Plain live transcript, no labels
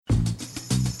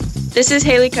This is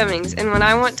Haley Cummings, and when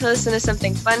I want to listen to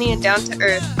something funny and down to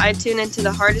earth, I tune into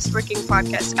the hardest working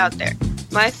podcast out there.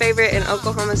 My favorite and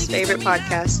Oklahoma's favorite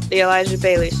podcast, The Elijah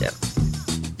Bailey Show.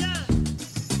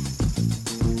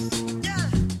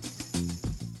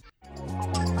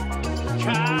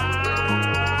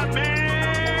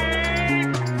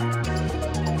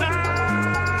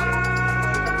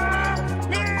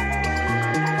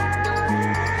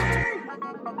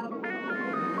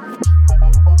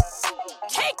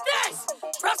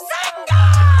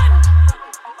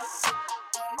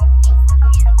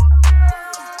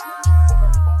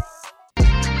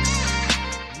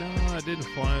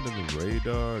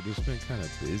 Just been kind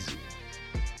of busy.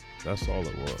 That's all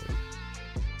it was.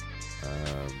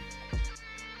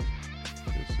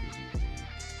 This is easy.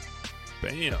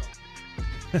 Bam.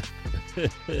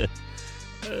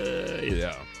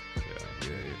 Yeah.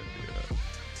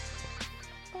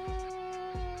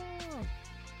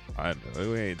 I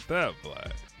know we ain't that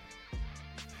black.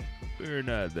 We're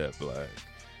not that black.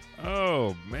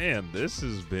 Oh man, this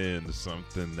has been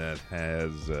something that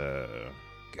has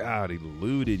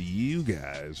eluded you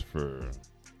guys for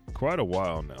quite a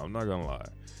while now. I'm not gonna lie.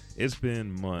 It's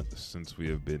been months since we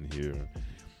have been here.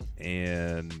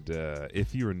 And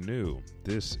if you're new,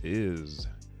 this is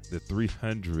the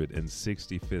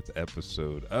 365th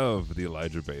episode of the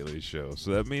Elijah Bailey Show.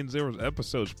 So that means there was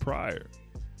episodes prior.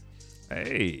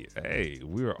 Hey,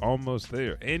 we are almost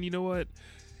there. And you know what?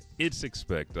 It's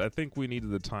expected. I think we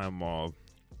needed the time off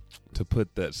to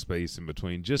put that space in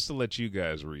between just to let you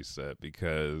guys reset,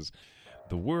 because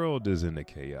the world is in a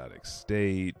chaotic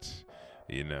state.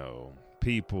 You know,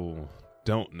 people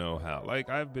don't know how. Like,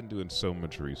 I've been doing so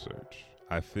much research.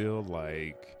 I feel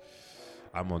like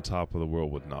I'm on top of the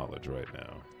world with knowledge right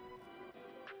now.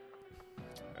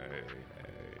 Hey.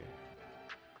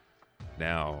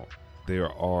 Now,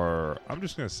 I'm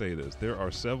just going to say this. There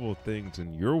are several things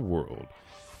in your world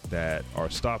that are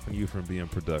stopping you from being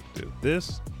productive.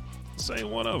 This ain't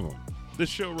one of them. This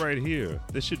show right here,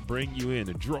 this should bring you in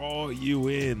and draw you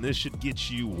in. This should get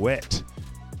you wet,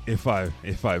 if I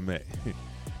may.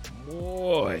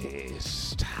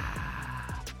 Moist.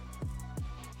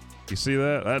 You see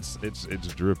that? It's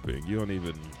dripping. You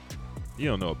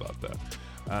don't know about that.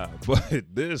 But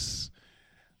this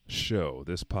show,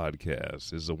 this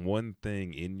podcast, is the one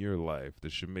thing in your life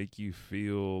that should make you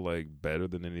feel like better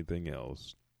than anything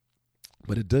else.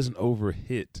 But it doesn't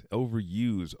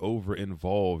overuse,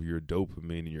 over-involve your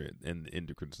dopamine and the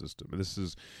endocrine system. This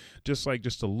is just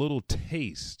a little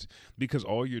taste, because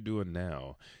all you're doing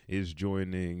now is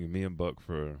joining me and Buck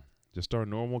for just our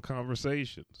normal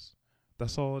conversations.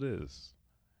 That's all it is.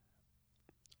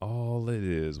 All it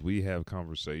is. We have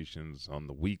conversations on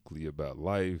the weekly about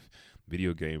life,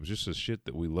 video games, just the shit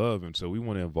that we love, and so we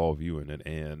want to involve you in it.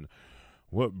 And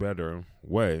what better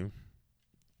way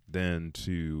than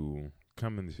to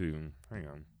come into, hang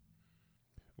on,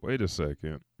 wait a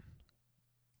second.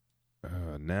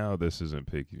 Now this isn't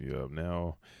picking you up.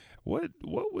 Now, what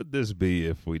would this be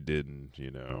if we didn't,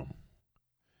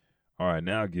 All right,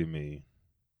 now give me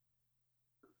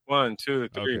 1, 2,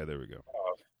 3. Okay, there we go.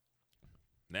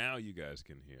 Now you guys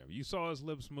can hear him. You saw his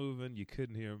lips moving. You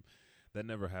couldn't hear him. That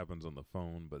never happens on the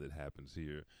phone, but it happens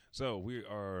here. So we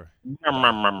are.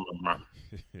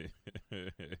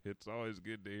 It's always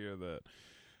good to hear that.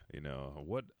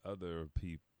 What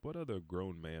other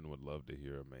grown man would love to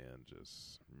hear a man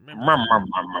just.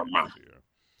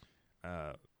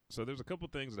 So there's a couple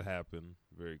things that happen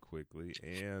very quickly,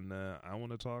 and I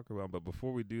want to talk about. But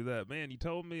before we do that, man, you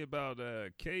told me about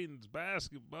Caden's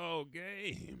basketball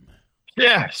game.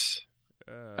 Yes.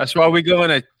 That's why we go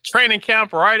in a training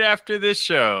camp right after this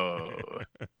show.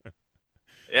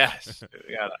 Yes.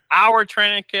 We got an hour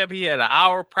training camp. He had an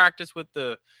hour practice with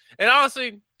and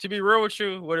honestly, to be real with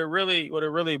you, what it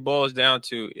really boils down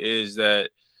to is that,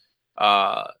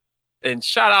 and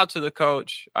shout out to the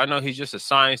coach. I know he's just a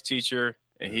science teacher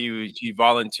and he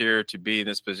volunteered to be in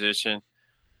this position.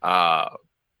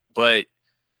 But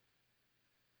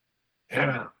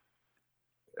yeah.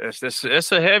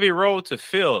 It's a heavy role to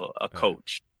fill, a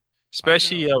coach,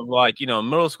 especially of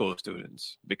middle school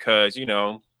students, because,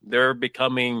 they're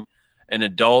becoming an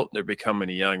adult. They're becoming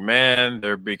a young man.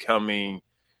 They're becoming,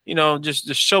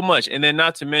 just so much. And then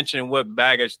not to mention what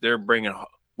baggage they're bringing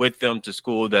with them to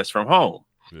school that's from home.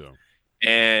 Yeah.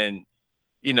 And,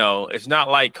 it's not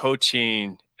like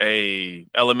coaching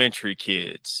elementary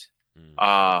kids. These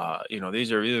are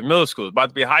either middle school, about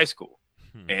to be high school.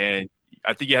 And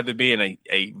I think you have to be in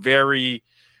a very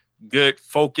good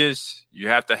focus. You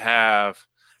have to have,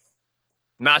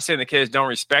 not saying the kids don't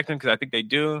respect them, because I think they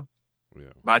do.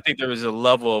 Yeah. But I think there is a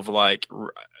level of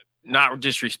not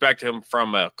just respecting him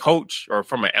from a coach or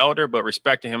from an elder, but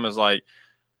respecting him as like,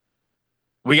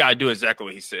 we got to do exactly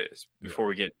what he says before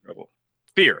we get in trouble.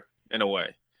 Fear, in a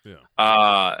way.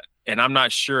 Yeah. And I'm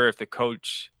not sure if the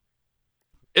coach.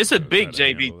 It's a big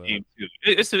JV team too.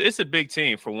 It's a big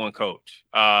team for one coach.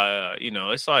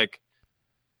 It's like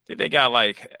they got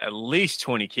like at least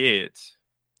 20 kids.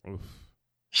 Oof.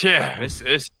 Yeah, it's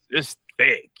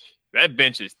thick. That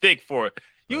bench is thick for it.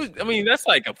 That's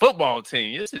like a football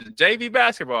team. This is JV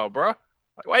basketball, bro.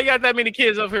 Why you got that many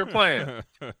kids up here playing?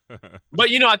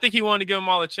 But I think he wanted to give them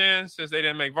all a chance since they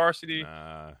didn't make varsity.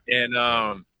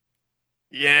 And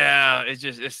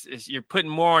it's you're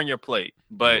putting more on your plate.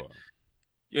 But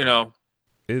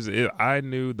I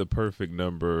knew the perfect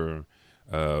number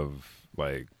of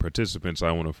like participants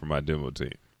I wanted for my demo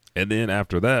team. And then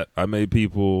after that, I made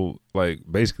people like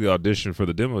basically audition for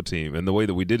the demo team. And the way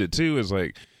that we did it too is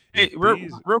like, hey, real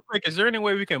quick, is there any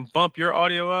way we can bump your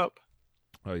audio up?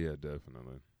 Oh yeah,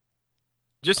 definitely.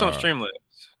 Just on Streamlabs.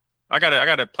 I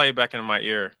gotta play back in my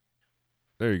ear.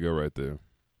 There you go, right there.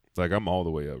 Like I'm all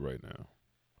the way up right now.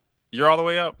 You're all the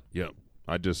way up? Yep.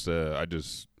 I just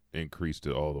increased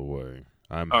it all the way.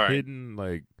 I'm hitting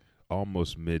like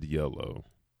almost mid yellow.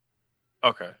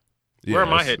 Okay. Yeah, where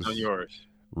am I hitting on yours?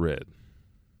 Red.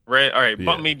 Red. All right,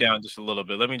 bump me down just a little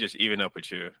bit. Let me just even up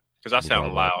with you because I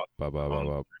sound loud.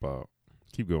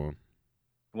 Keep going.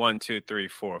 1, 2, 3,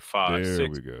 4, 5, there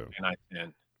 6, we go. 9,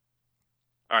 10.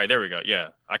 All right, there we go. Yeah,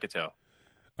 I could tell.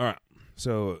 All right.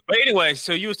 So, but anyway,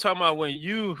 so you was talking about when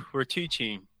you were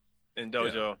teaching in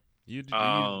dojo. Yeah. You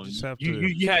just have to.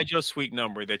 You had your sweet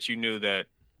number that you knew that.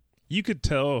 You could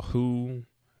tell who,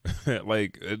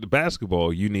 like the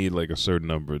basketball, you need like a certain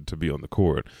number to be on the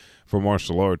court. For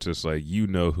martial arts, it's like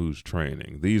who's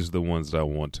training. These are the ones that I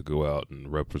want to go out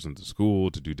and represent the school,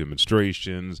 to do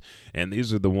demonstrations, and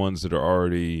these are the ones that are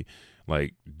already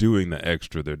like doing the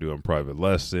extra. They're doing private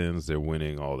lessons, they're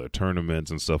winning all their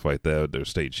tournaments and stuff like that. They're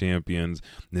state champions.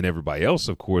 And then everybody else,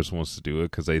 of course, wants to do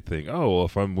it because they think, oh, well,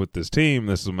 if I'm with this team,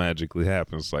 this will magically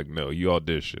happen. It's like, no, you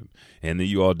audition. And then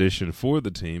you audition for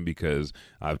the team because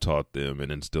I've taught them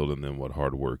and instilled in them what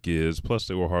hard work is. Plus,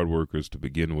 they were hard workers to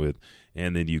begin with.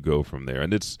 And then you go from there.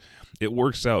 And it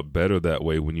works out better that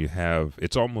way when you have,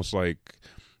 it's almost like,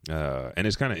 and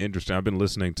it's kind of interesting. I've been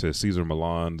listening to Cesar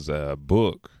Millan's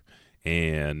book,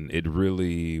 and it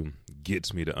really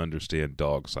gets me to understand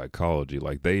dog psychology.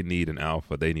 Like they need an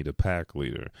alpha, they need a pack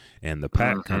leader, and the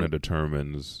pack kind of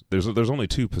determines. There's only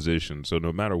two positions, so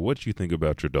no matter what you think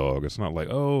about your dog, it's not like,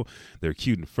 oh, they're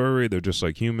cute and furry, they're just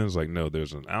like humans. Like no,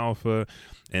 there's an alpha,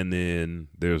 and then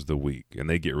there's the weak, and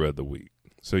they get rid of the weak.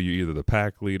 So you're either the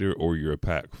pack leader or you're a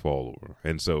pack follower.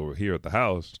 And so here at the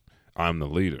house, I'm the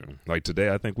leader. Like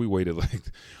today, I think we waited like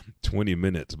 20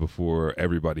 minutes before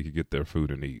everybody could get their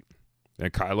food and eat.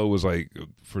 And Kylo was like,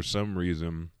 for some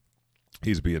reason,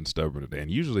 he's being stubborn today. And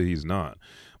usually he's not,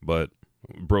 but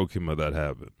broke him of that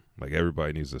habit. Like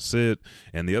everybody needs to sit.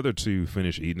 And the other two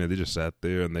finished eating it. They just sat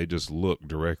there and they just looked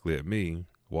directly at me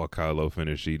while Kylo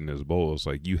finished eating his bowl. It's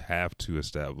like you have to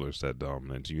establish that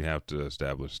dominance. You have to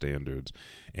establish standards.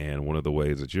 And one of the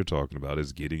ways that you're talking about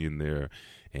is getting in there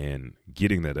and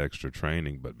getting that extra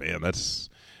training. But man, that's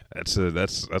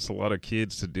a lot of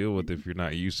kids to deal with if you're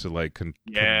not used to like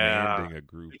commanding a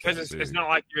group. Because it's not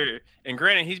like you're. And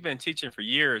granted, he's been teaching for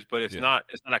years, but it's not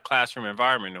a classroom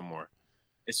environment no more.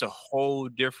 It's a whole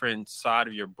different side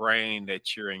of your brain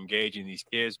that you're engaging these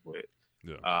kids with.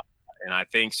 Yeah. And I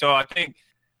think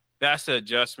that's the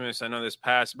adjustments. I know this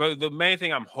past, but the main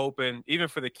thing I'm hoping, even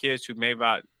for the kids who may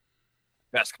not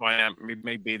basketball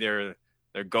may be their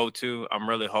go-to, I'm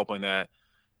really hoping that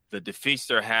the defeats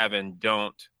they're having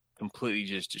don't completely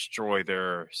just destroy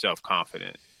their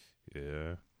self-confidence.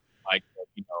 Yeah. Like,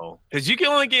 because you can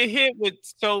only get hit with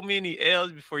so many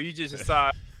L's before you just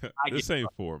decide. This ain't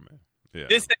for me. Yeah.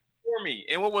 This ain't for me.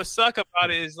 And what would suck about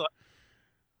it is like,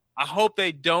 I hope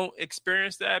they don't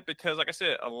experience that because, like I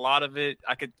said, a lot of it,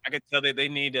 I could tell that they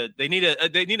need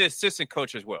an assistant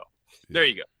coach as well. Yeah. There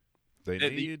you go.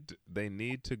 They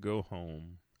need to go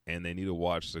home and they need to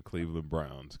watch the Cleveland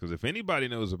Browns because if anybody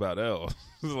knows about L's,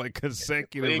 it's like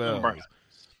consecutive L's,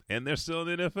 and they're still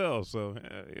in the NFL, so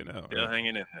still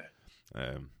hanging in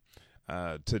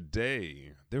there.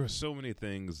 Today there were so many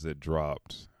things that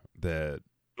dropped that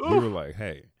we were like,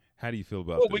 hey, How do you feel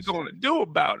about what this? we going to do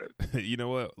about it? You know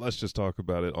what? Let's just talk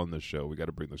about it on the show. We got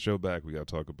to bring the show back. We got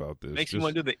to talk about this. Makes you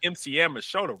want to do the MC Hammer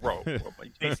shoulder roll. You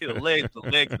can't see the legs.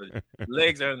 The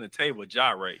legs are on the table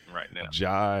gyrating right now.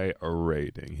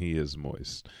 Gyrating. He is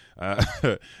moist.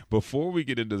 Before we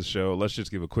get into the show, let's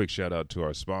just give a quick shout out to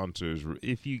our sponsors.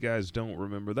 If you guys don't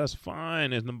remember, that's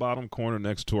fine. In the bottom corner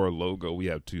next to our logo, we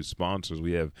have two sponsors.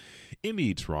 We have Emmy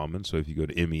Eats Ramen. So if you go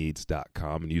to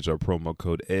emmyeats.com and use our promo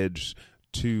code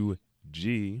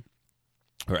EDGE2G,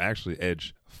 or actually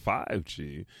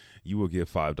Edge5G, you will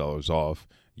get $5 off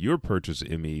your purchase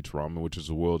of Emmy Eats Ramen, which is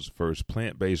the world's first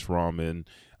plant-based ramen.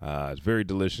 It's very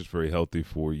delicious, very healthy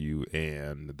for you,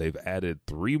 and they've added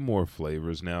 3 more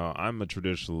flavors. Now, I'm a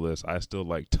traditionalist. I still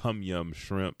like Tum Yum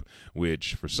Shrimp,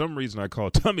 which for some reason I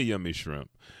call Tummy Yummy Shrimp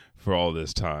for all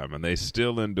this time, and they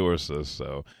still endorse us,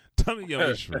 so Tummy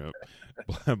Yummy Shrimp.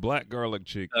 Black garlic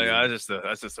chicken. Oh, yeah, that's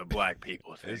just a black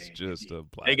people thing. It's just a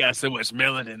black. They got so much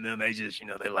melanin in them. They just,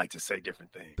 they like to say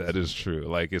different things. That is true.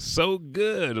 Like, it's so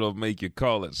good, it'll make you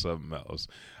call it something else.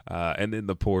 And then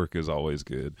the pork is always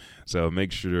good. So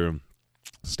make sure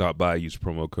stop by, use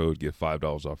promo code, get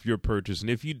 $5 off your purchase. And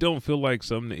if you don't feel like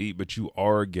something to eat, but you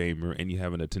are a gamer and you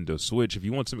have a Nintendo Switch, if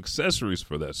you want some accessories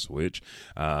for that Switch,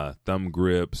 thumb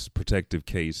grips, protective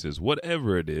cases,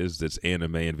 whatever it is that's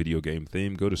anime and video game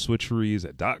themed, go to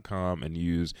switcheries.com and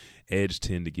use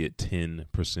EDGE10 to get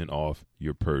 10% off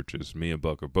your purchase. Me and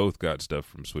Buck both got stuff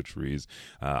from Switcheries.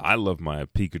 I love my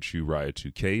Pikachu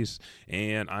Raichu case,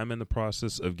 and I'm in the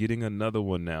process of getting another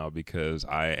one now because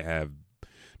I have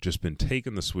just been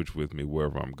taking the Switch with me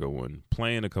wherever I'm going,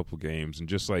 playing a couple games, and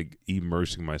just like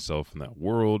immersing myself in that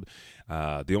world.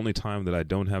 The only time that I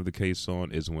don't have the case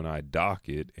on is when I dock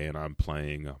it and I'm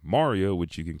playing Mario,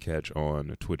 which you can catch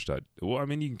on Twitch. Well, I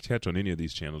mean, you can catch on any of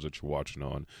these channels that you're watching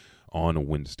on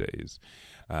Wednesdays.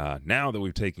 Now that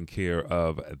we've taken care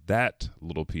of that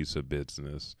little piece of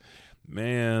business,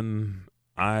 man,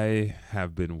 I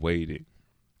have been waiting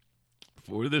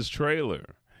for this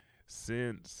trailer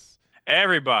since...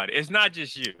 Everybody. It's not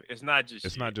just you. It's not just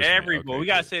everybody. Okay, we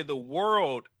gotta say the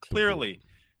world clearly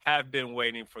have been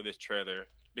waiting for this trailer,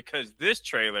 because this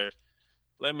trailer,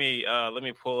 let me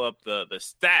pull up the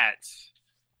stats.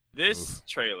 This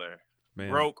trailer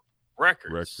broke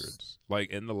records.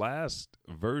 Like, in the last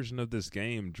version of this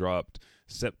game dropped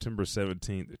September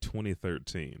 17th,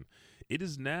 2013. It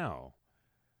is now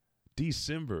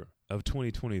December of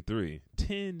 2023.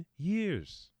 10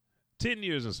 years. 10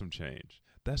 years and some change.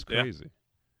 That's crazy.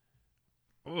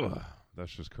 Yeah. Ugh,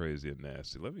 that's just crazy and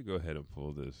nasty. Let me go ahead and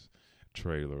pull this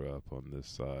trailer up on this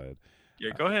side.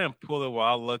 Yeah, go ahead and pull it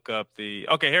while I look up the...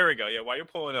 Okay, here we go. Yeah, while you're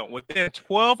pulling it up, within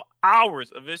 12 hours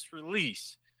of its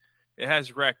release, it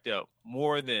has racked up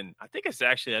more than... I think this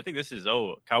is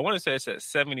old. I want to say it's at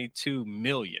 72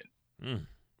 million.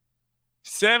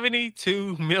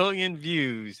 72 million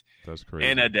views. That's crazy.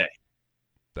 In a day.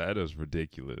 That is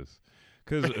ridiculous.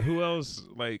 Because who else,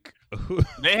 like...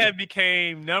 They have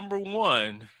became number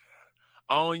one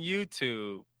on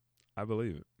YouTube. I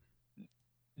believe it.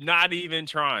 Not even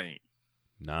trying.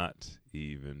 Not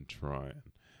even trying.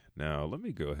 Now, let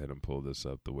me go ahead and pull this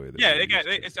up the way that... Yeah,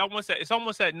 it's almost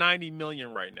at 90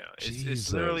 million right now.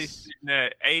 It's literally sitting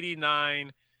at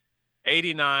 89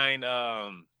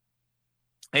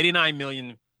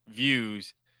 million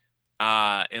views.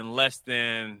 In less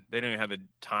than, they don't even have the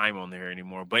time on there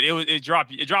anymore, but it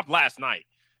dropped last night,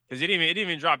 because it didn't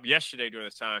even drop yesterday during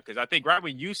this time, because I think right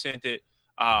when you sent it,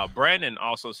 Brandon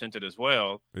also sent it as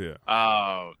well. Yeah.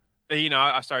 I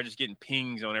started just getting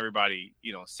pings on everybody,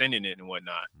 sending it and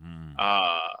whatnot.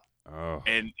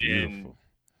 And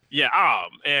yeah.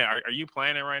 Man, are you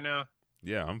playing it right now?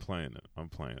 Yeah, I'm playing it.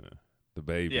 The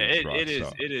baby. Yeah,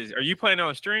 it is. Are you playing it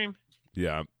on stream?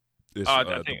 Yeah. It's at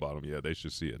the bottom. Yeah, they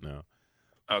should see it now.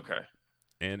 Okay.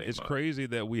 And it's crazy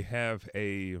that we have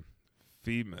a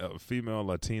female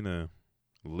Latina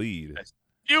lead. That's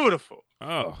beautiful.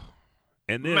 Oh,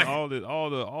 and then all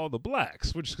the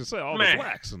blacks, which can say all the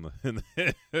blacks in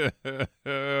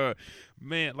the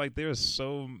man. Like, there's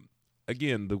so.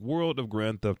 Again, the world of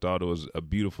Grand Theft Auto is a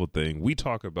beautiful thing. We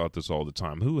talk about this all the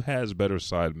time. Who has better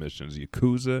side missions,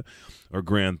 Yakuza or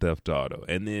Grand Theft Auto?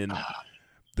 And then,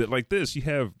 like this, you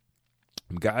have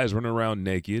guys running around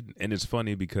naked, and it's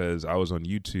funny because I was on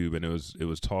YouTube and it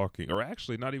was talking, or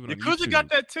actually not even on YouTube. Yakuza got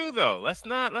that too, though. Let's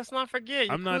not forget.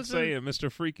 Yakuza. I'm not saying Mr.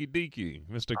 Freaky Deaky,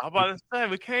 Mr. I'm about to say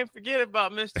we can't forget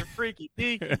about Mr. Freaky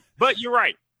Deaky, but you're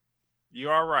right.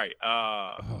 You are right.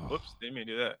 Whoops, didn't mean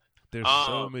to do that. There's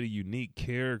so many unique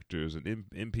characters, and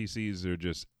NPCs are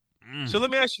just. So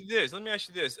let me ask you this.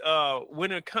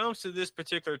 When it comes to this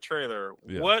particular trailer,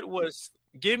 what was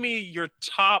give me your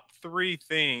top 3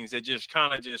 things that just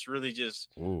kind of just really just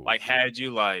like had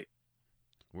you like,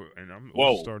 we're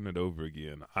starting it over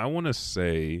again. I want to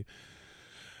say,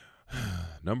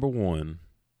 number one,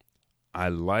 I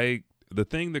like the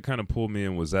thing that kind of pulled me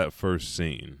in was that first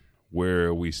scene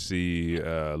where we see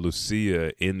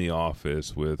Lucia in the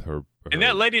office with her. And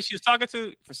that lady she was talking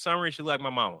to, for some reason, she looked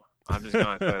like my mama. I'm just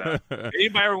going to say that.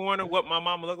 Anybody ever wonder what my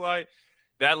mama looked like?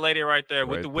 That lady right there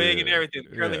with the wig and everything,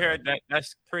 curly hair,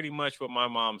 that's pretty much what my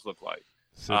mom's look like.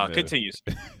 Continues.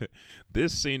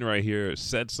 This scene right here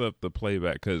sets up the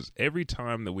playback because every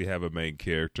time that we have a main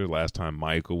character, last time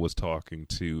Michael was talking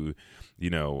to,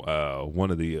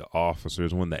 one of the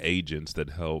officers, one of the agents that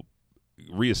helped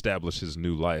reestablish his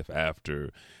new life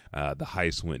after the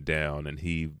heist went down, and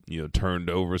he, turned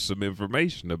over some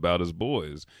information about his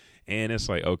boys. And it's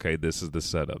like, okay, this is the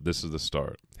setup. This is the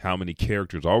start. How many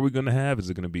characters are we going to have? Is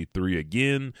it going to be 3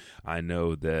 again? I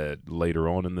know that later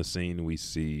on in the scene, we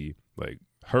see like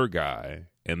her guy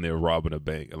and they're robbing a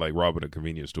bank, like robbing a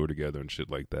convenience store together and shit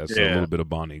like that. So a little bit of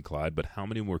Bonnie and Clyde. But how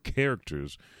many more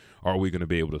characters are we going to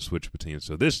be able to switch between?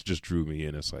 So this just drew me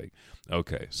in. It's like,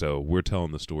 okay, so we're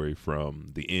telling the story from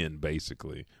the end,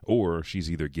 basically. Or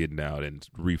she's either getting out and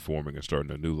reforming and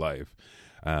starting a new life.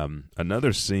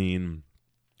 Another scene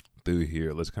through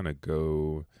here, let's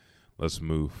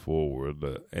move forward.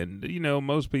 And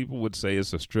most people would say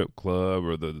it's a strip club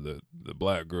or the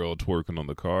black girl twerking on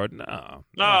the car. Nah.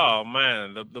 Oh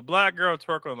man, the black girl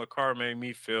twerking on the car made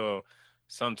me feel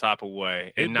some type of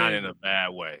way, and not in a bad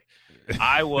way.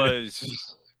 I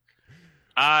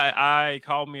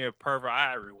called me a pervert.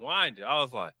 I rewinded. I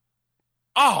was like,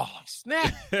 oh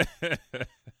snap.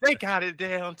 They got it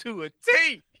down to a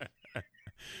T.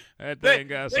 That thing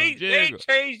got some jiggle.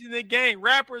 They changed in the game.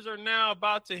 Rappers are now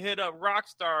about to hit up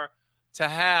Rockstar to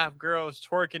have girls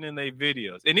twerking in their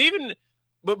videos. And even,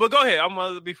 but go ahead.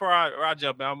 Before I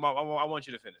jump in, I want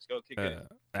you to finish. Go kick it.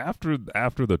 After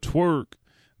the twerk,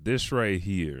 this right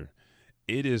here,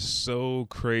 it is so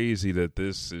crazy that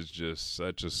this is just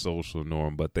such a social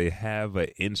norm. But they have an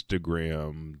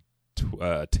Instagram,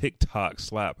 TikTok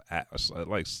slash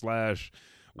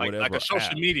whatever, like a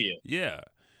social media. Yeah.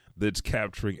 That's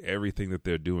capturing everything that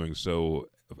they're doing. So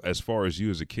as far as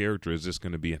you as a character, is this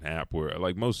going to be an app where,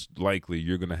 like, most likely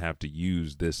you're going to have to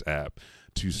use this app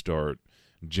to start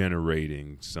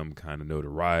generating some kind of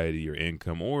notoriety or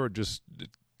income, or just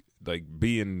like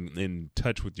being in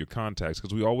touch with your contacts?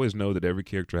 Because we always know that every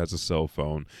character has a cell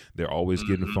phone. They're always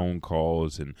getting phone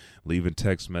calls and leaving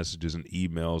text messages and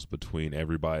emails between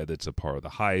everybody that's a part of the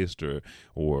heist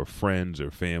or friends or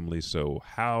family. So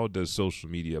how does social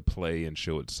media play and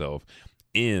show itself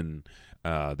in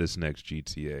this next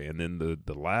GTA? And then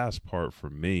the last part for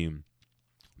me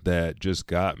that just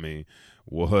got me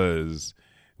was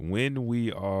when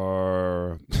we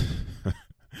are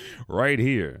right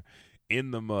here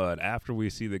in the mud after we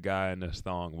see the guy in his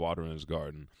thong watering his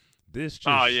garden. This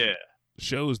just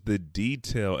shows the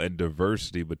detail and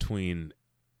diversity between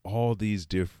all these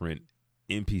different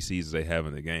NPCs they have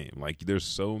in the game. Like, there's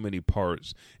so many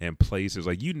parts and places.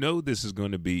 Like, this is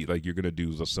going to be like you're going to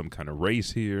do some kind of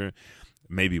race here,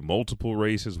 maybe multiple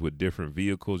races with different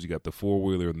vehicles. You got the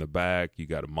 4-wheeler in the back, you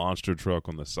got a monster truck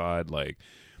on the side. Like,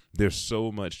 there's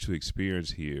so much to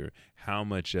experience here. How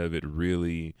much of it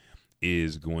really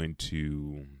is going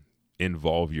to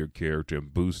involve your character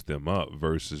and boost them up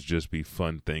versus just be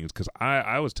fun things? Because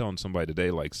I was telling somebody today,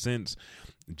 like, since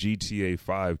GTA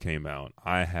 5 came out,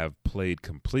 I have played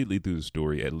completely through the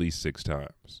story at least 6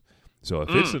 times. So if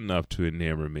it's enough to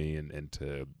enamor me and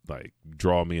to, like,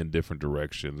 draw me in different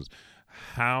directions,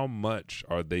 how much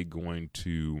are they going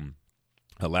to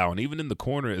allow? And even in the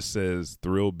corner it says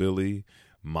Thrill Billy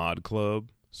Mod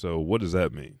Club. So what does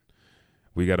that mean?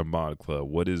 We got a mod club.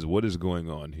 What is going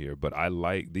on here? But I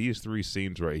like these 3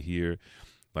 scenes right here.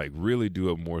 Like, really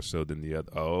do it more so than the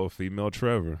other. Oh, female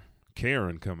Trevor,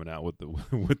 Karen coming out with the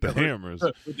hammers,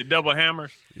 with the double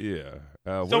hammers. Yeah.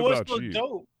 So what's so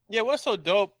dope? Yeah, what's so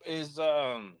dope is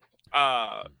a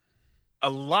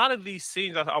lot of these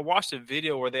scenes. I watched a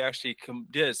video where they actually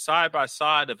did side by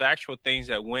side of actual things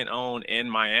that went on in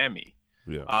Miami.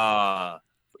 Yeah.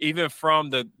 Even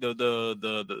from the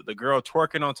girl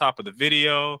twerking on top of the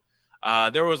video,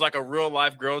 there was like a real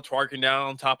life girl twerking down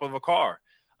on top of a car.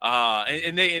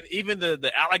 And even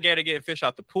the alligator getting fish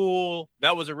out the pool,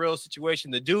 that was a real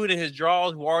situation. The dude in his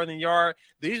drawers who are in the yard,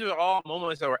 these are all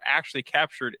moments that were actually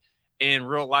captured in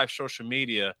real life social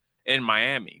media in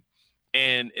Miami.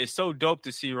 And it's so dope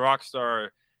to see Rockstar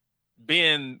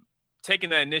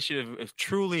taking that initiative of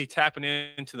truly tapping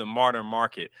into the modern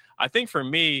market. I think for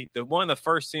me, one of the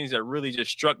first scenes that really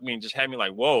just struck me and just had me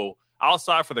like, whoa,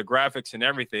 outside for the graphics and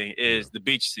everything, is the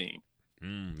beach scene.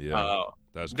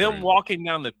 That's them crazy. walking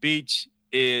down the beach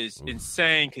is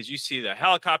insane because you see the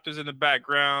helicopters in the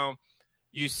background,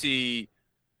 you see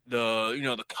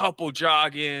the couple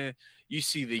jogging, you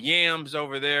see the yams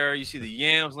over there, you see the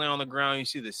yams laying on the ground, you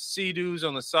see the sea-doos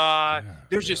on the side.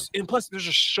 And plus there's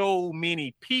just so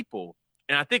many people.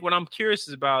 And I think what I'm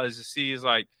curious about is to see is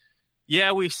like,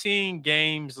 yeah, we've seen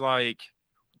games like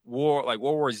World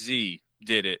War Z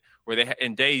did it, where they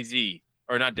in DayZ,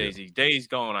 or not DayZ, Days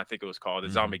Gone, I think it was called, the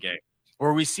zombie game,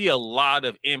 where we see a lot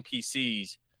of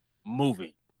NPCs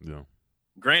moving. Yeah.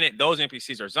 Granted, those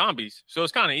NPCs are zombies, so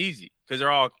it's kind of easy because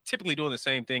they're all typically doing the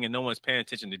same thing and no one's paying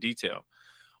attention to detail.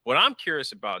 What I'm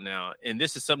curious about now, and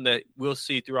this is something that we'll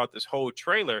see throughout this whole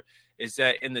trailer, is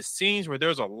that in the scenes where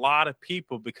there's a lot of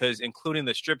people, because including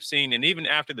the strip scene and even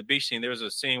after the beach scene, there's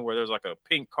a scene where there's like a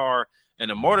pink car and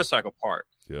a motorcycle park.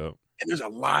 Yeah. And there's a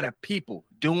lot of people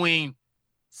doing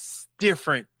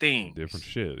different things. Different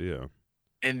shit, yeah.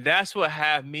 And that's what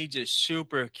had me just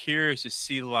super curious to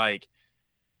see like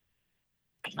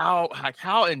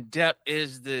how in depth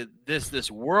is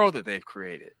this world that they've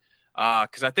created.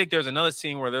 Because I think there's another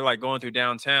scene where they're like going through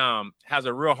downtown, has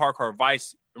a real hardcore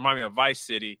remind me of Vice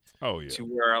City. Oh yeah. To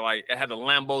where like it had the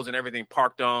Lambos and everything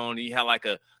parked on. You had like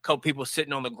a couple people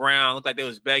sitting on the ground, looked like they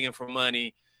was begging for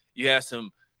money. You had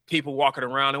some people walking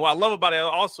around. And what I love about it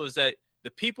also is that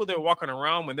the people that are walking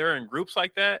around when they're in groups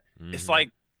like that, it's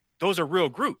like those are real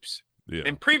groups. Yeah.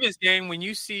 In previous game, when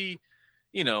you see,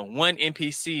 one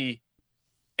NPC,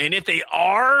 and if they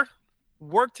are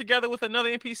work together with another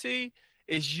NPC,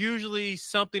 it's usually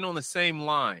something on the same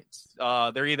lines.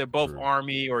 They're either both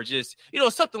army or just,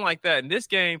 something like that. In this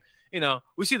game,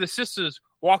 we see the sisters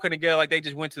walking together like they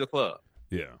just went to the club.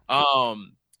 Yeah.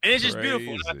 And it's just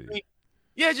beautiful. And I think,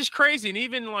 it's just crazy. And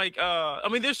even like,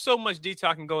 there's so much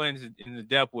detail I can go into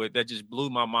depth with that just blew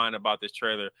my mind about this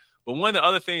trailer. But one of the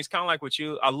other things, kind of like with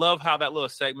you, I love how that little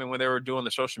segment when they were doing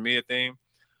the social media thing,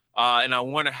 and I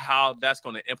wonder how that's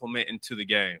going to implement into the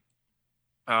game.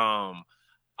 And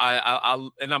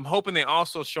I'm hoping they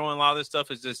also showing a lot of this stuff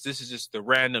is this is just the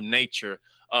random nature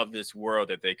of this world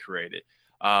that they created.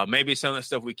 Maybe some of the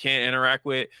stuff we can't interact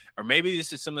with, or maybe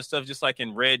this is some of the stuff just like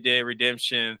in Red Dead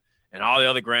Redemption and all the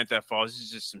other Grand Theft Autos. This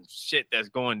is just some shit that's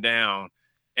going down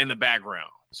in the background.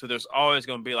 So there's always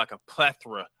going to be like a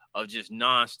plethora of just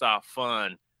nonstop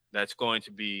fun that's going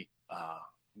to be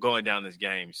going down this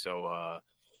game. So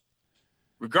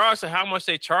regardless of how much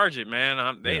they charge it,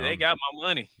 man, they got my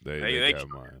money. They got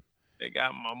mine. They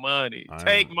got my money.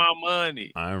 Take my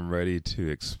money. I'm ready to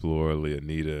explore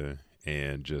Leonida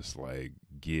and just like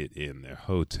get in their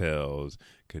hotels,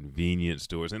 convenience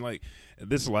stores, and like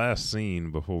this last scene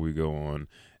before we go on,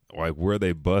 like where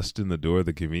they bust in the door of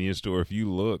the convenience store. If you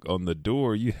look on the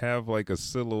door, you have like a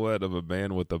silhouette of a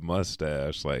man with a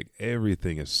mustache. Like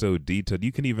everything is so detailed.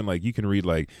 You can even you can read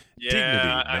like Dignity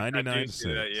 99 cents.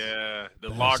 Yeah, the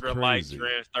Lager Light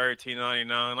dress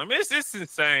 $13.99. I mean, it's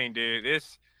insane, dude.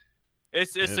 It's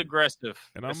aggressive.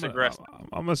 And it's aggressive.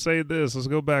 I'm gonna say this. Let's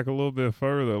go back a little bit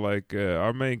further. Like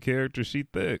our main character, she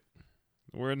thick.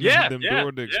 We're in them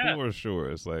Door to Explore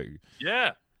shorts. Like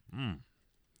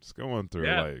it's going through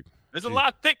there's a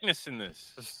lot of thickness in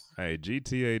this. Hey,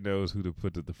 GTA knows who to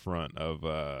put at the front of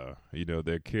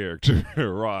their character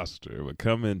roster. But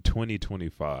come in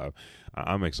 2025,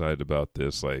 I'm excited about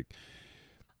this. Like,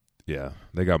 yeah,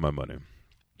 they got my money.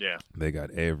 Yeah, they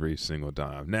got every single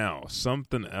dime. Now,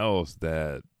 something else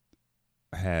that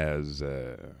has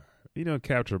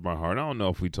captured my heart. I don't know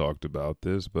if we talked about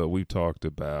this, but we talked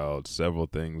about several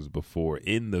things before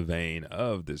in the vein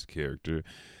of this character.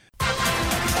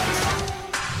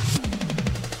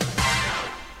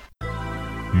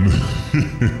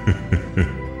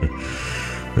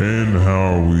 And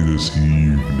how are we this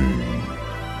evening?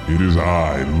 It is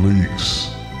I, Leaks,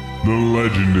 the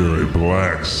legendary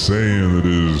Black Saiyan that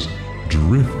is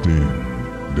drifting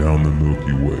down the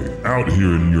Milky Way, out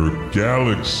here in your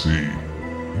galaxy,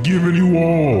 giving you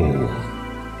all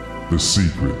the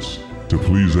secrets to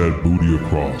please that booty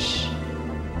across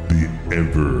the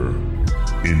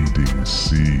ever-ending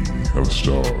sea of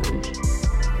stars.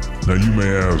 Now you may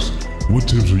ask, what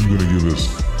tips are you going to give us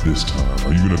this time?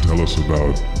 Are you going to tell us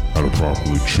about how to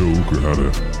properly choke, or how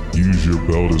to use your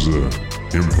belt as a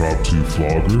impromptu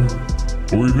flogger,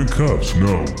 or even cuffs?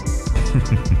 No.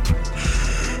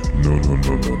 No.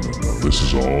 This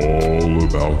is all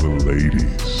about the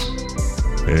ladies.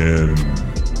 And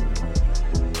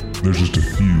there's just a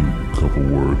couple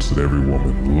words that every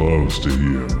woman loves to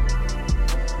hear.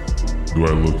 Do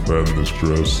I look fat in this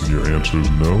dress? And your answer is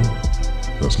no.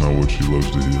 That's not what she loves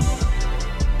to hear.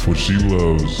 What she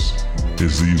loves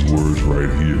is these words right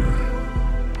here.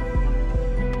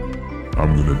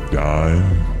 I'm gonna dine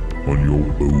on your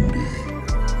booty.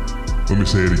 Let me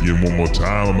say it again one more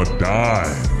time. I'm gonna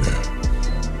dine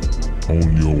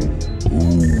on your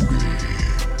booty.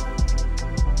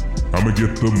 I'm gonna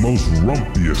get the most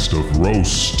rumpiest of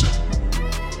roast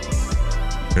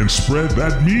and spread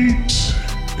that meat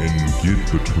and get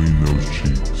between those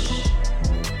cheeks.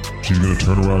 She's gonna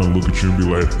turn around and look at you and be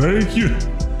like, thank you,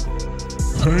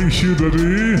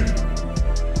 daddy.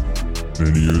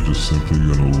 And you're just simply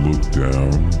gonna look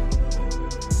down,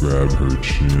 grab her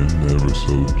chin ever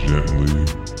so gently,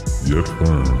 yet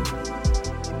firm,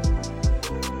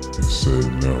 and say,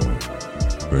 no,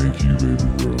 thank you, baby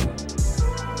girl.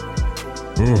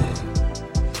 Oh,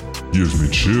 gives me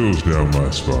chills down my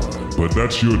spine. But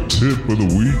that's your tip of the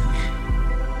week.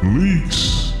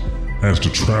 Leaks has to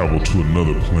travel to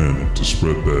another planet to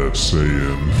spread that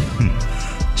saying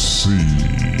seed.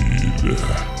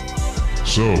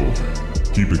 So,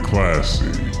 keep it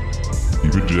classy,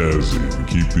 keep it jazzy, and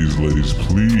keep these ladies,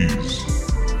 please,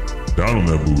 down on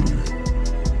that booty.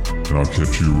 And I'll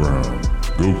catch you around.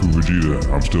 Goku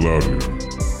Vegeta, I'm still out here.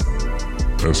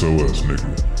 SOS, nigga.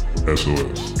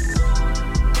 SOS.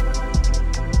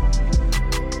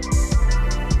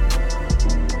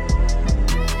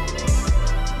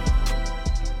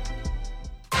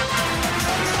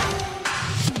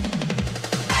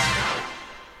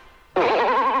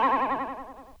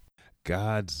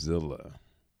 Godzilla.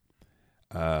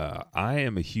 I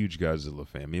am a huge Godzilla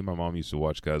fan. Me and my mom used to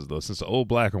watch Godzilla since the old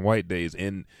black and white days,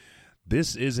 and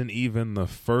this isn't even the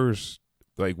first.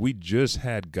 Like, we just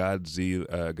had Godzilla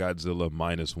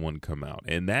 -1 come out,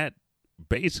 and that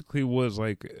basically was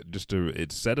like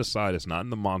it's set aside. It's not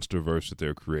in the monster verse that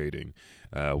they're creating.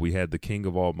 We had the King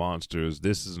of all monsters.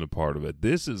 This isn't a part of it.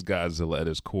 This is Godzilla at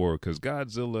its core, because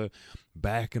Godzilla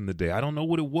back in the day, I don't know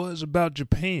what it was about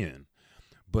Japan,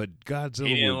 but Godzilla,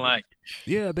 he didn't like it.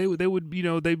 Yeah, they would,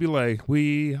 they'd be like,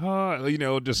 we are,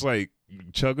 just like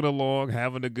chugging along,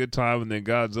 having a good time, and then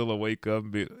Godzilla wake up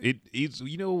and he's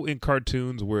in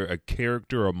cartoons where a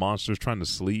character or a monster is trying to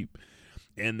sleep,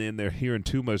 and then they're hearing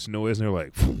too much noise, and they're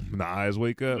like, and the eyes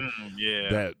wake up.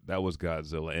 Yeah, that was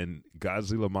Godzilla. And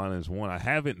Godzilla -1. I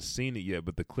haven't seen it yet,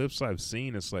 but the clips I've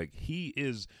seen, it's like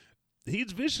he's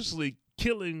viciously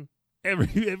killing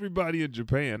everybody in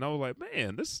Japan. I was like,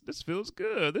 man, this feels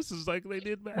good. This is like they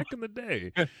did back in the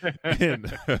day.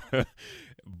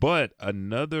 But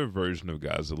another version of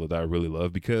Godzilla that I really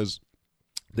love, because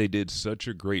they did such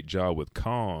a great job with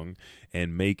Kong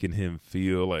and making him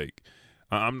feel like,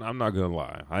 I'm not gonna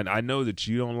lie, I know that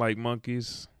you don't like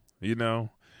monkeys,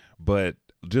 but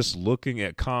just looking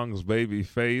at Kong's baby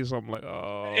face, I'm like,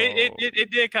 oh.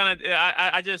 It did kind of.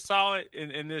 I just saw it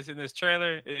in this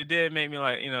trailer. It did make me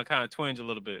like, kind of twinge a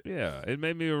little bit. Yeah, it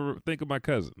made me think of my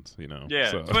cousins.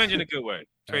 Yeah, so. Twinge in a good way.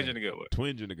 Twinge in a good way.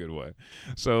 Twinge in a good way.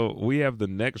 So we have the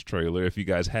next trailer. If you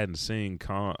guys hadn't seen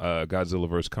Godzilla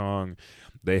vs. Kong,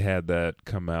 they had that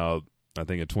come out, I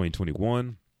think, in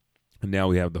 2021. And now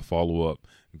we have the follow-up,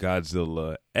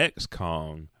 Godzilla X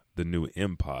Kong, The New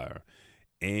Empire.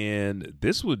 And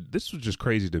this was just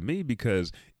crazy to me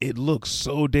because it looks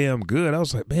so damn good. I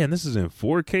was like, man, this is in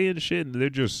 4K and shit, and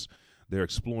they're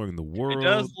exploring the world.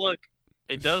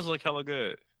 It does look hella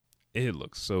good. It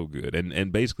looks so good.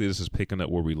 And basically this is picking up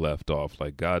where we left off.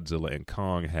 Like, Godzilla and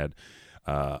Kong had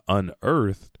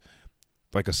unearthed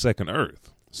like a second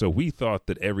Earth. So we thought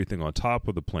that everything on top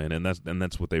of the planet, and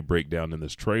that's what they break down in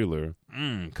this trailer.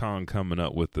 Kong coming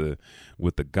up with the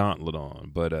gauntlet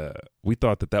on, but we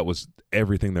thought that was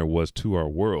everything there was to our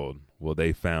world. Well,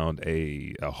 they found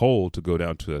a hole to go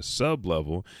down to a sub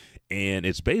level, and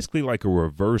it's basically like a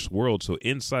reverse world. So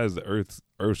inside the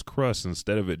Earth's crust,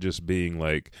 instead of it just being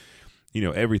like,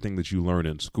 everything that you learn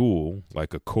in school,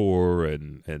 like a core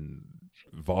and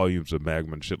volumes of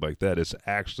magma and shit like that, it's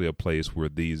actually a place where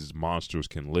these monsters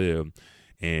can live,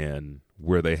 and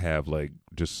where they have like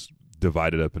just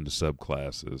divided up into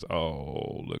subclasses.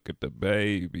 Oh, look at the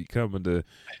baby coming to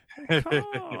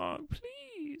Kong,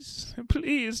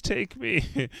 please take me.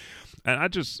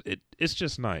 And it's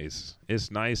just nice.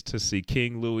 It's nice to see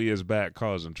King Louis is back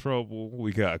causing trouble.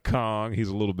 We got Kong. He's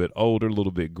a little bit older, a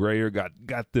little bit grayer, got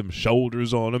them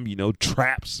shoulders on him,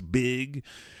 traps big.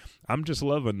 I'm just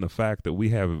loving the fact that we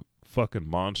have fucking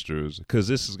monsters, because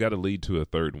this has got to lead to a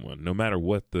third one, no matter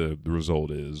what the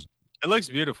result is. It looks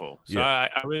beautiful. So yeah.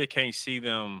 I really can't see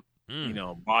them,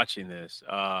 botching this,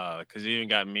 because it even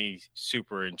got me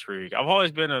super intrigued. I've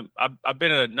always been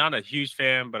not a huge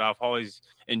fan, but I've always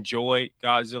enjoyed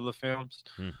Godzilla films.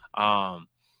 And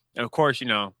of course,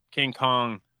 King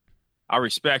Kong, I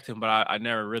respect him, but I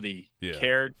never really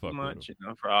cared too fuck with much, him.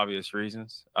 for obvious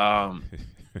reasons. But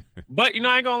I ain't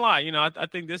gonna lie, I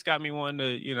think this got me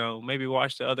wanting to, maybe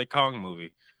watch the other Kong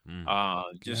movie,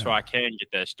 just so I can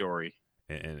get that story.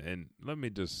 And let me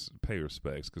just pay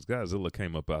respects, because Godzilla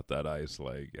came up out that ice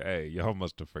like, hey, y'all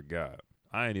must have forgot.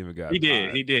 I ain't even got. He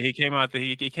did. He came out there.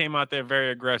 He came out there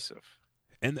very aggressive.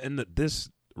 And this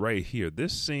right here,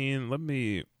 this scene. Let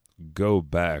me go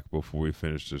back before we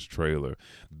finish this trailer.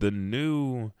 The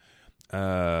new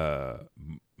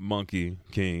Monkey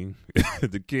King,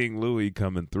 the King Louis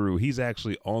coming through. He's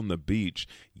actually on the beach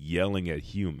yelling at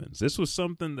humans. This was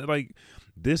something that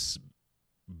this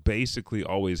basically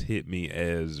always hit me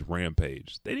as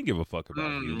Rampage. They didn't give a fuck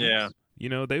about humans. Yeah.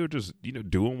 They were just,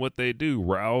 doing what they do.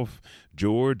 Ralph,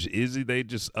 George, Izzy, they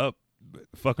just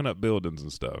fucking up buildings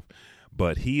and stuff.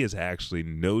 But he is actually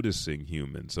noticing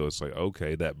humans. So it's like,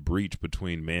 okay, that breach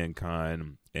between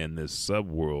mankind and this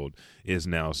subworld is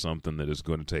now something that is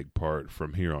going to take part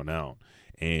from here on out.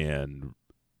 And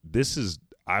this is,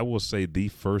 I will say, the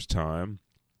first time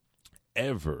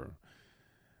ever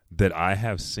that I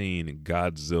have seen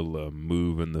Godzilla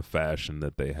move in the fashion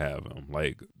that they have him.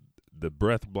 Like the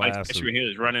breath blast. Especially when he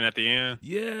was running at the end.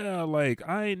 Yeah,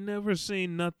 I ain't never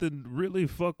seen nothing really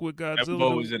fuck with Godzilla. That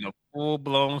boy was in a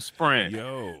full-blown sprint.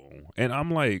 Yo. And I'm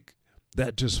like,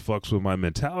 that just fucks with my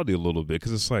mentality a little bit,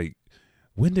 because it's like,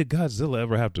 when did Godzilla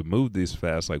ever have to move this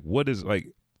fast? What is,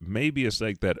 maybe it's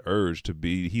that urge to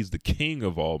be, he's the king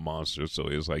of all monsters. So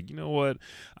it's like, you know what?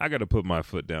 I got to put my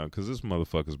foot down, because this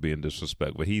motherfucker's being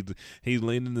disrespectful. He's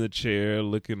leaning in the chair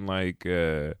looking like,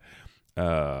 who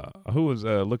was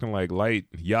looking like Light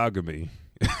Yagami,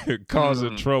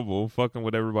 causing trouble, fucking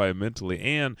with everybody mentally.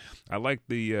 And I like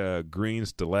the green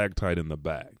stalactite in the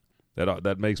back.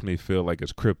 That makes me feel like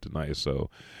it's kryptonite. So,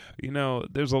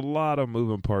 there's a lot of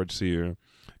moving parts here.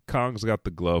 Kong's got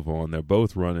the glove on. They're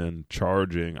both running,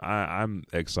 charging. I'm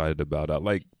excited about it. I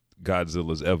like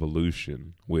Godzilla's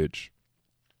evolution, which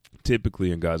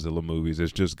typically in Godzilla movies,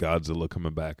 it's just Godzilla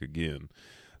coming back again.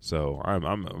 So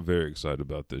I'm very excited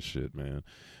about this shit, man.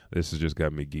 This has just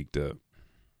got me geeked up.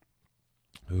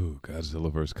 Ooh,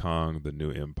 Godzilla vs. Kong, the new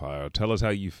empire. Tell us how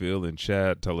you feel in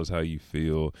chat. Tell us how you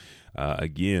feel.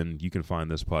 Again, you can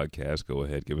find this podcast. Go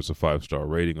ahead, give us a 5-star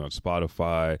rating on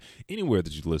Spotify, anywhere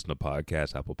that you listen to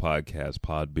podcasts, Apple Podcasts,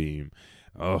 Podbeam.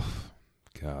 Oh,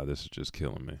 God, this is just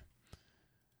killing me.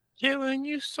 Killing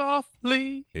you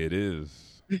softly. It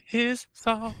is. His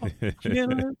soft,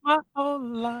 killing my whole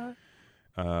life.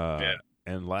 Yeah.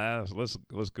 And last, let's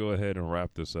go ahead and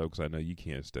wrap this up, because I know you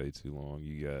can't stay too long.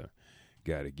 You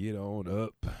got to get on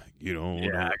up. Get on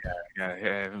up. I got to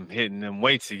have him hitting them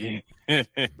weights again. Hey,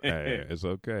 it's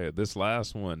okay. This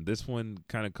one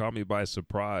kind of caught me by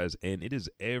surprise, and it is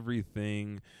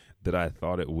everything that I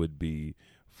thought it would be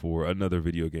for another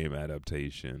video game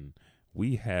adaptation.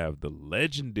 We have the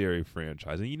legendary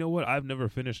franchise, and you know what? I've never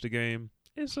finished a game.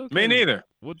 It's okay. Me neither.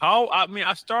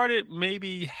 I started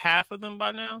maybe half of them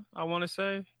by now, I want to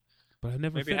say. But I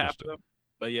never maybe finished half of them.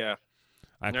 But yeah.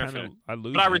 I lose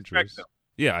but I interest. respect them.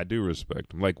 Yeah, I do respect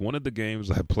them. One of the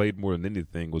games I played more than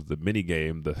anything was the mini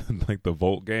game, the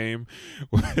Volt game,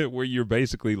 where you're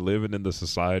basically living in the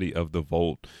society of the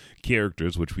Volt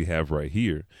characters, which we have right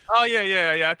here. Oh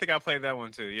yeah. I think I played that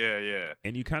one too. Yeah.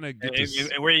 And you kind of get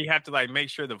and where you have to make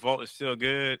sure the Volt is still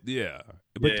good. Yeah,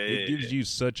 but it gives you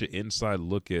such an inside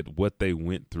look at what they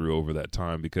went through over that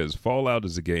time, because Fallout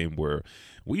is a game where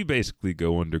we basically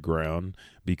go underground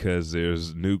because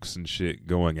there's nukes and shit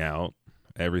going out.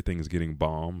 Everything's getting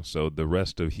bombed, so the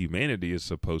rest of humanity is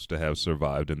supposed to have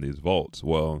survived in these vaults.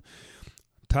 Well,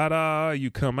 ta-da, you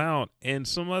come out, and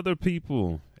some other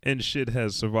people and shit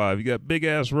has survived. You got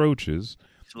big-ass roaches.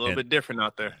 It's a little bit different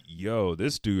out there. Yo,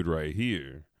 this dude right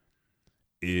here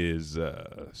is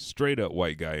straight-up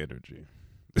white guy energy.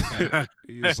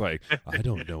 He's like, I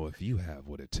don't know if you have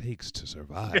what it takes to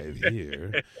survive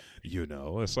here.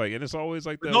 It's like, and it's always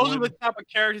like that. Those are the type of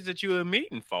characters that you would meet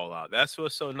in Fallout. That's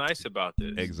what's so nice about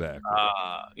this. Exactly.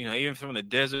 Even from the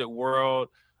desert world,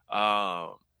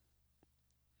 the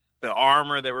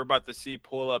armor that we're about to see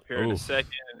pull up here in a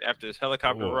second after this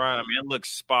helicopter ride. I mean, it looks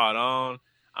spot on.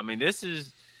 I mean, this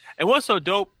is, and what's so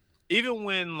dope. Even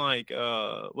when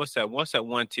what's that one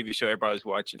TV show everybody's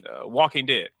watching, Walking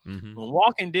Dead. Mm-hmm. When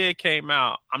Walking Dead came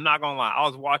out, I'm not gonna lie, I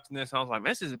was watching this and I was like,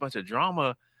 man, this is a bunch of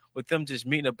drama with them just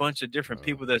meeting a bunch of different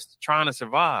people that's trying to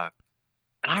survive.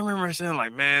 And I remember saying,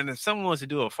 like, man, if someone wants to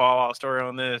do a Fallout story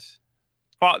on this,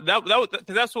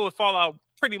 that's what Fallout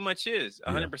pretty much is,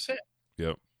 100%.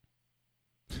 Yep.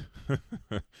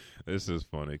 This is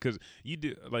funny because you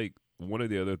do one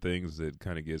of the other things that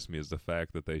kind of gets me is the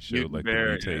fact that they showed the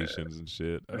mutations and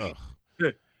shit. Ugh.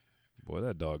 Boy,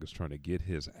 that dog is trying to get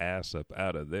his ass up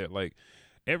out of there. Like,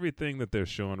 everything that they're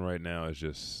showing right now is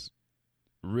just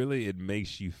really, it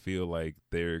makes you feel like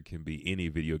there can be any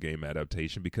video game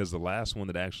adaptation, because the last one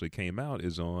that actually came out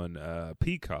is on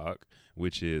Peacock,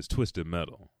 which is Twisted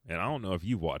Metal. And I don't know if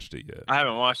you've watched it yet. I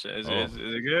haven't watched it. Is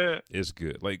it good? It's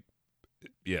good. Like,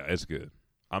 yeah, it's good.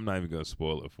 I'm not even going to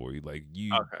spoil it for you. Like,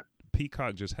 Okay.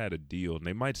 Peacock just had a deal, and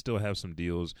they might still have some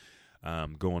deals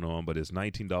going on, but it's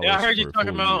 $19. Yeah, I heard you talking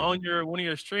about year. on one of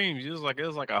your streams. It was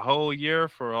like a whole year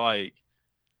for like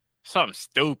something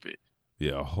stupid.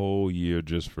 Yeah, a whole year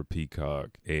just for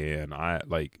Peacock. And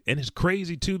and it's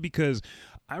crazy too, because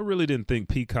I really didn't think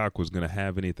Peacock was going to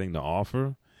have anything to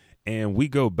offer. And we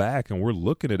go back and we're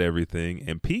looking at everything,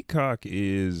 and Peacock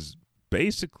is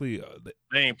basically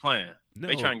They ain't playing. No,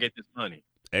 they trying to get this money.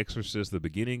 Exorcist, the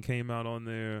beginning came out on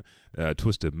there.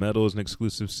 Twisted Metal is an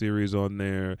exclusive series on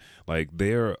there. Like,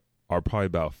 there are probably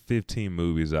about 15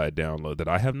 movies I download that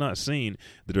I have not seen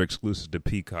that are exclusive to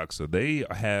Peacock. So they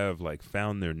have like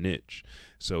found their niche.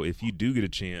 So if you do get a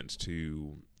chance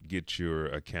to get your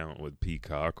account with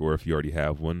Peacock, or if you already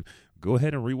have one, go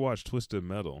ahead and rewatch Twisted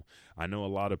Metal. I know a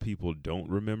lot of people don't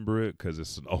remember it because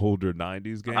it's an older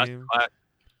 90s game.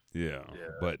 Yeah,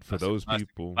 but for those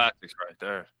people, classics right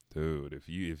there. Dude, if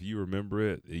you remember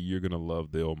it, you're gonna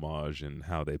love the homage and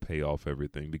how they pay off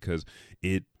everything, because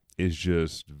it is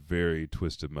just very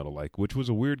Twisted Metal like, which was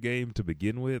a weird game to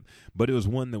begin with, but it was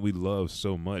one that we love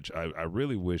so much. I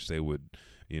really wish they would,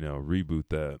 reboot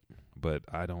that, but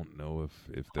I don't know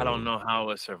if I don't know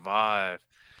how it survived.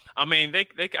 I mean, they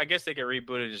I guess they could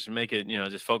reboot it, just make it,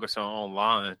 just focus on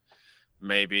online,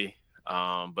 maybe.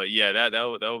 But yeah,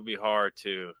 that would be hard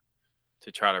to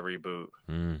try to reboot.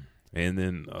 And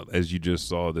then, as you just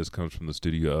saw, this comes from the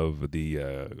studio of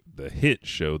the hit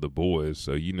show, The Boys.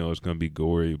 So it's going to be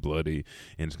gory, bloody,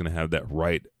 and it's going to have that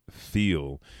right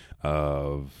feel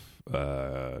of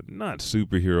not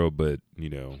superhero, but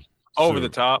over the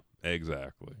top.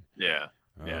 Exactly. Yeah.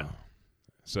 Yeah.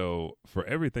 So for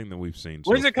everything that we've seen,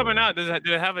 when's it coming out? Did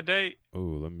it have a date? Oh,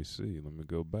 let me see. Let me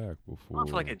go back before. I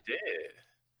feel like it did.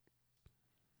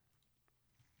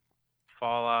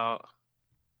 Fallout.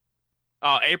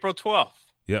 Oh, April 12th.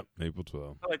 Yep, April 12th.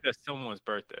 I feel like that's someone's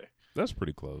birthday. That's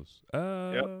pretty close. Yep.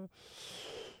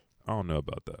 I don't know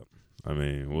about that. I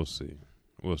mean, we'll see.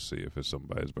 We'll see if it's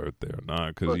somebody's birthday or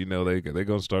not, because they're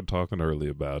gonna start talking early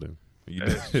about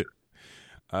it.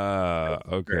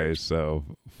 Okay, so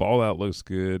Fallout looks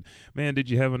good. Man, did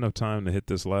you have enough time to hit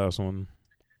this last one?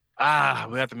 We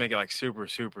have to make it like super,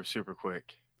 super, super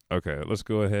quick. Okay, let's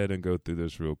go ahead and go through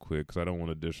this real quick, because I don't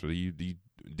want to disrupt you. You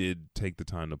did take the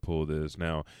time to pull this.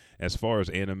 Now, as far as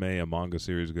anime and manga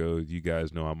series goes, you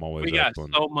guys know I'm always. We got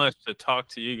so much to talk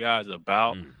to you guys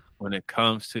about when it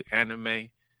comes to anime.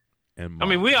 And manga. I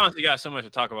mean, we honestly got so much to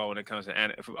talk about when it comes to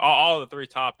anime. All the three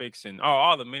topics and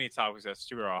all the many topics that's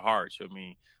super our hearts. I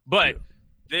mean, but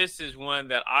this is one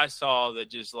that I saw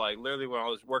that just like literally when I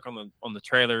was working on the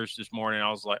trailers this morning, I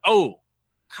was like, oh.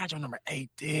 Kaiju number 8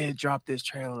 did drop this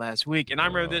trailer last week, and I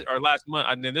remember this or last month.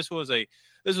 And then this was a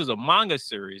manga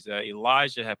series that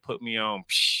Elijah had put me on.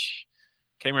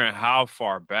 Came around how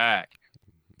far back,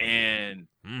 and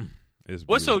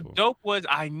what's so dope was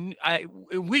I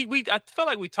felt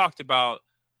like we talked about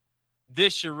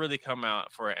this should really come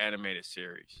out for an animated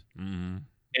series, and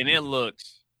it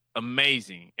looks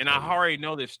amazing. And I already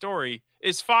know this story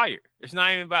is fire. It's not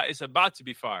even about. It's about to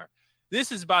be fire.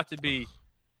 This is about to be.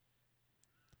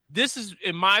 This is,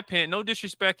 in my opinion, no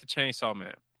disrespect to Chainsaw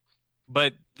Man,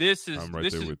 but this is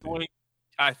going.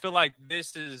 I feel like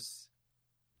this is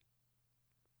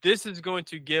going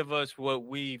to give us what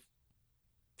we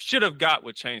should have got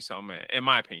with Chainsaw Man, in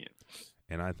my opinion.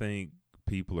 And I think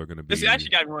people are going to be. This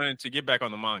actually got me wanting to get back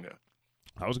on the manga.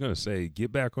 I was going to say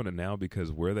get back on it now,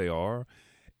 because where they are,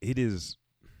 it is.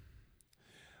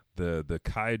 The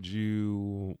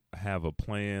kaiju have a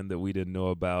plan that we didn't know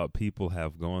about. People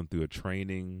have gone through a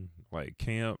training like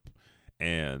camp,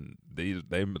 and they're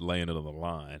laying it on the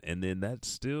line. And then that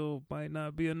still might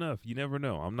not be enough. You never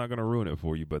know. I'm not going to ruin it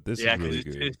for you, but this is really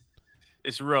good.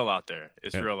 It's real out there.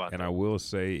 Real out there. And I will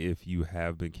say, if you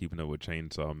have been keeping up with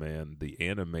Chainsaw Man, the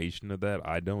animation of that,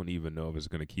 I don't even know if it's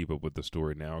going to keep up with the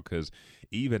story now, because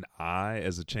even I,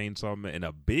 as a Chainsaw Man and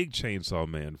a big Chainsaw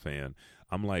Man fan,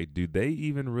 I'm like, do they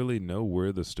even really know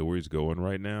where the story's going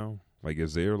right now? Like,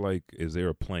 is there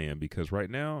a plan? Because right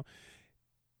now,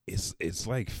 it's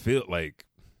like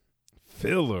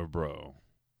filler, bro.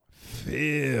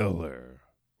 Filler.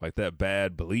 Like that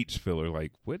bad Bleach filler.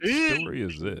 Like, what story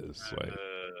is this? Like,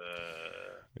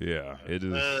 Yeah, it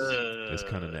is. It's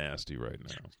kind of nasty right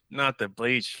now. Not the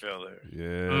bleach filler.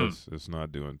 Yes, it's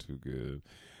not doing too good.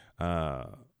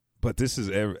 But this is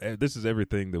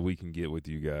everything that we can get with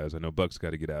you guys. I know Buck's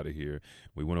got to get out of here.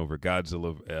 We went over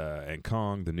Godzilla and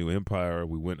Kong, the New Empire.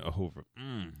 We went over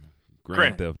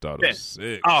Grand Theft Auto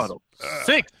 6. Auto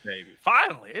 6, baby.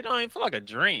 Finally. It don't even feel like a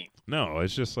dream. No,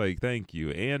 it's just like, thank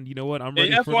you. And you know what? I'm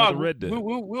ready for another Red Dead.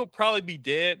 We'll probably be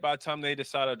dead by the time they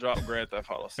decide to drop Grand Theft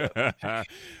Auto 7.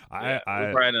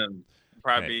 We'll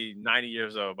probably be 90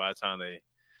 years old by the time they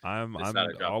decide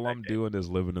to drop all I'm doing is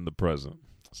living in the present.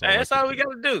 That's all we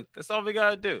got to do. That's all we got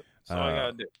to do. That's all we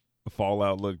got to do.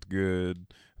 Fallout looked good.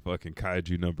 Fucking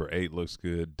Kaiju number 8 looks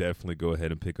good. Definitely go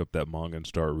ahead and pick up that manga and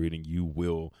start reading. You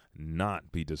will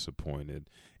not be disappointed.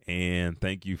 And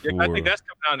thank you for... I think that's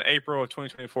coming out in April of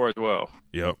 2024 as well.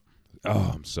 Yep.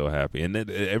 Oh, I'm so happy. And then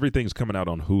everything's coming out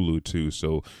on Hulu too.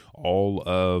 So all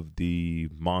of the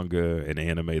manga and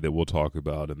anime that we'll talk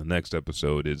about in the next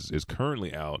episode is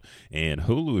currently out. And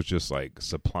Hulu is just like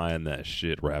supplying that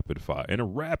shit rapid fire in a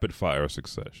rapid fire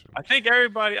succession. I think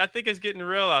it's getting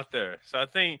real out there. So I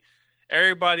think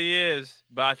everybody is,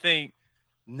 but I think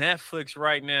Netflix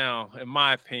right now, in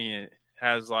my opinion,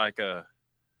 has like a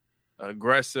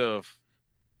aggressive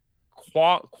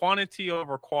quantity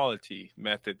over quality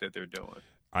method that they're doing.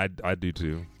 I do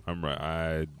too. I'm right.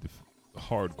 I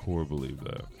hardcore believe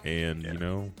that, and you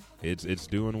know, it's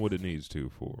doing what it needs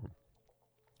to for them.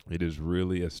 It is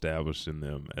really establishing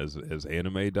them as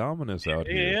anime dominance out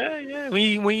here. Yeah.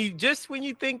 When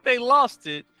you think they lost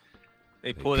it,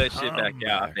 they pull that shit back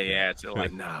out. They add to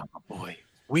like, nah, my boy,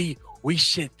 we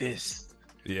shit this.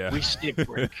 Yeah, we shit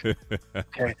brick.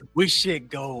 Okay, we shit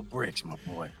gold bricks, my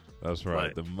boy. That's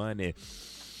right. The money,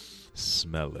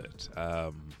 smell it.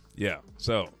 Yeah.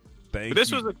 So, thank you.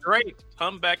 This was a great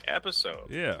comeback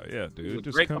episode. Yeah, dude.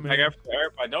 Just great comeback episode.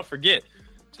 Everybody, don't forget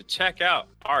to check out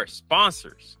our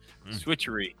sponsors,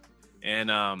 Switchery and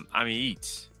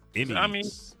Eats. Emmy.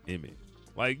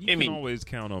 Like you can always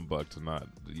count on Buck to not,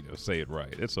 say it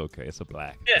right. It's okay. It's a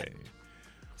black day.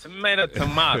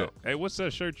 Tomato. Hey, what's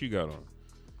that shirt you got on?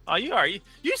 Oh, you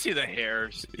see the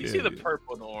hairs. You see the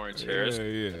purple and orange hairs.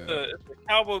 Yeah. The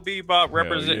Cowboy Bebop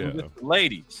representing the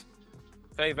ladies.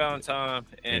 Faye Valentine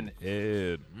and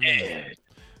Ed.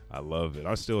 I love it.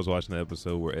 I still was watching the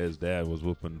episode where Ed's dad was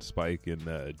whooping Spike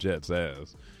and Jet's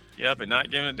ass. Yep, and not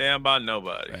giving a damn about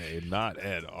nobody. Hey, not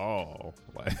at all.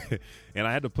 And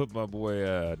I had to put my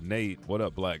boy Nate, what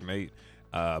up, Black Nate?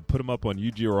 Put him up on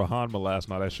Yujiro Hanma last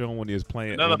night. I showed him when he was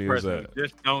playing. Another person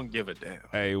just don't give a damn.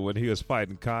 Hey, when he was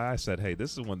fighting Kai, I said, hey,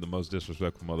 this is one of the most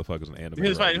disrespectful motherfuckers in anime. He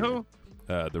was fighting who?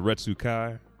 The Retsu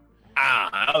Kai.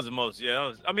 That was the most,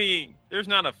 there's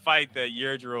not a fight that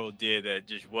Yujiro did that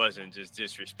just wasn't just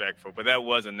disrespectful, but that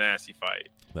was a nasty fight.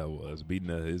 That was beating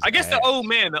his I guess ass. The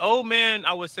old man,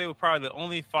 I would say, was probably the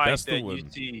only fight you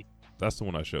see. That's the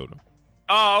one I showed him.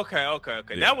 Oh, okay.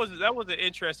 Yeah. That was an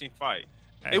interesting fight.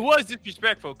 It was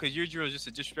disrespectful because Yujiro is just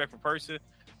a disrespectful person,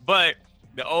 but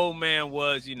the old man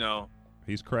was,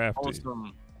 he's crafty.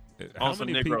 How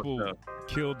many people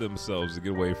killed themselves to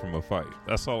get away from a fight?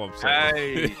 That's all I'm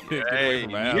saying. Hey,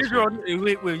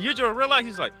 Yujiro realized,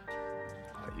 he's like,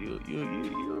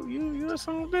 you a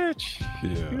son of a bitch.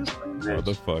 Yeah,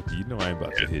 motherfucker. You know I ain't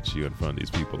about to hit you in front of these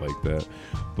people like that.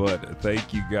 But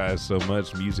thank you guys so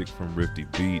much. Music from Rifty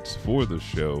Beats for the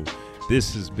show.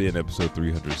 This has been episode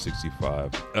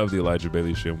 365 of the Elijah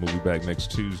Bailey Show. We'll be back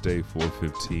next Tuesday,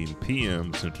 4:15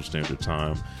 p.m. Central Standard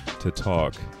Time to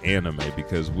talk anime,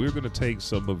 because we're going to take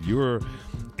some of your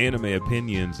anime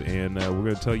opinions and we're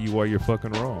going to tell you why you're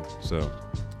fucking wrong. So,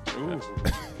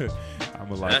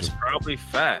 I'm Elijah. That's probably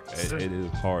facts. It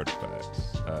is hard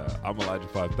facts. I'm Elijah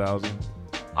 5000.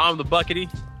 I'm the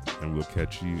Buckety. And we'll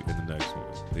catch you in the next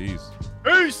one. Peace.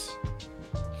 That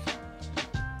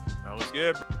was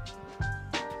good.